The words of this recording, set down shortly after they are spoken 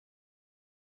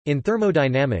In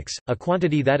thermodynamics, a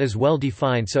quantity that is well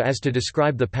defined so as to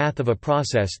describe the path of a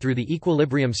process through the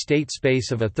equilibrium state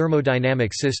space of a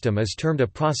thermodynamic system is termed a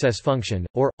process function,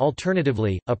 or,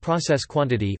 alternatively, a process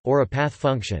quantity, or a path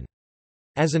function.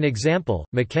 As an example,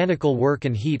 mechanical work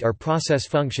and heat are process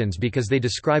functions because they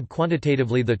describe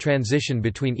quantitatively the transition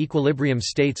between equilibrium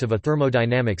states of a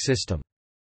thermodynamic system.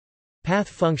 Path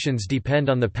functions depend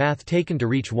on the path taken to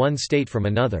reach one state from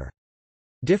another.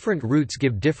 Different routes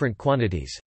give different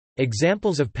quantities.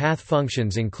 Examples of path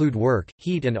functions include work,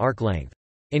 heat and arc length.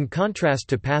 In contrast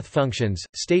to path functions,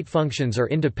 state functions are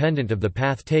independent of the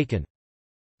path taken.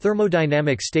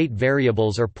 Thermodynamic state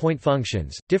variables are point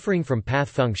functions, differing from path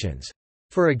functions.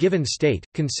 For a given state,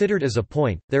 considered as a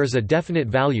point, there is a definite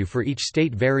value for each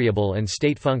state variable and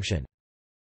state function.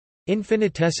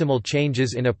 Infinitesimal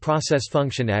changes in a process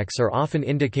function x are often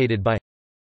indicated by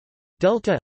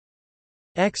delta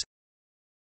x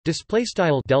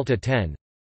 \delta 10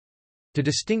 to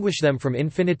distinguish them from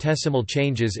infinitesimal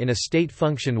changes in a state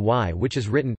function y, which is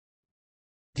written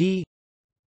d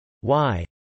y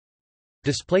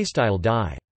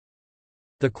 \die.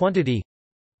 The quantity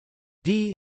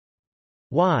d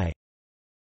y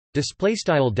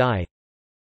 \die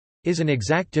is an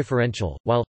exact differential,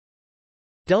 while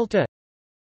delta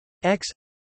x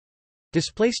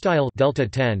delta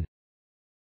 10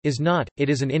 is not. It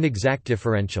is an inexact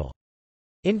differential.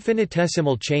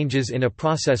 Infinitesimal changes in a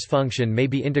process function may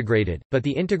be integrated, but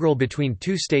the integral between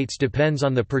two states depends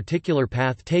on the particular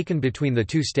path taken between the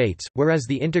two states, whereas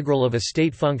the integral of a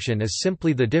state function is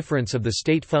simply the difference of the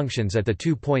state functions at the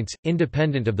 2 points,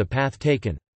 independent of the path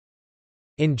taken.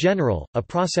 In general, a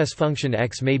process function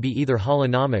x may be either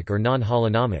holonomic or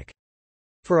non-holonomic.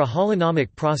 For a holonomic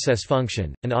process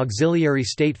function, an auxiliary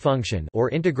state function or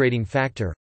integrating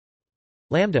factor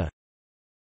lambda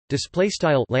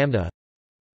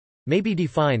may be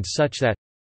defined such that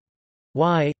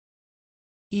y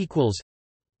equals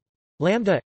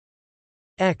lambda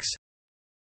x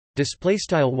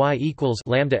y equals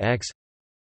lambda x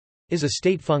is a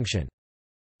state function.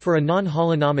 For a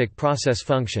non-holonomic process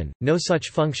function, no such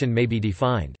function may be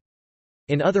defined.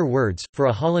 In other words, for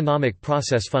a holonomic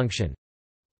process function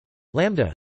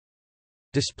lambda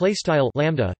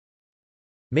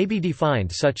may be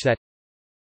defined such that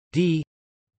d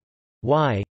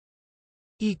y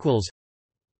equals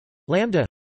lambda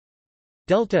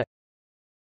delta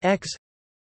x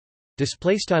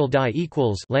die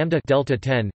equals lambda delta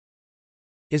 10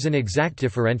 is an exact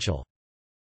differential.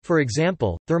 For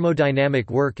example, thermodynamic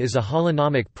work is a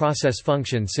holonomic process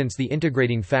function since the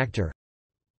integrating factor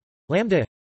lambda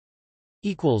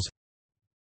equals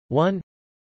 1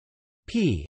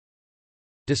 p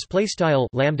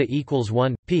lambda equals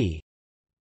 1 p,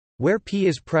 where p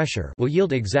is pressure, will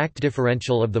yield exact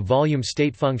differential of the volume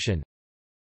state function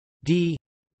d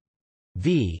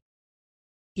v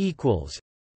equals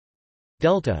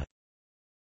delta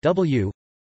w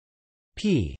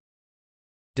p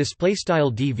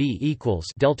dv equals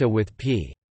delta with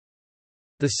p.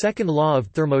 The second law of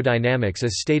thermodynamics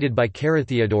as stated by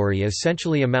Carathéodory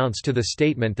essentially amounts to the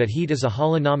statement that heat is a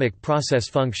holonomic process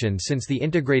function since the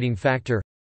integrating factor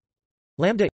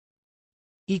lambda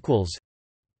equals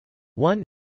 1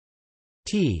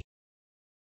 t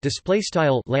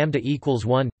lambda equals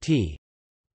 1 t,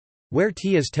 where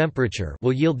T is temperature,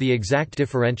 will yield the exact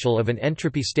differential of an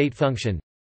entropy state function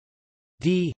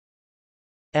d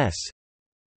s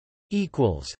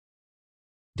equals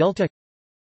delta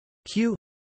q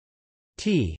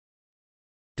t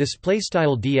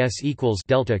ds equals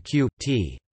delta q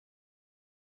t.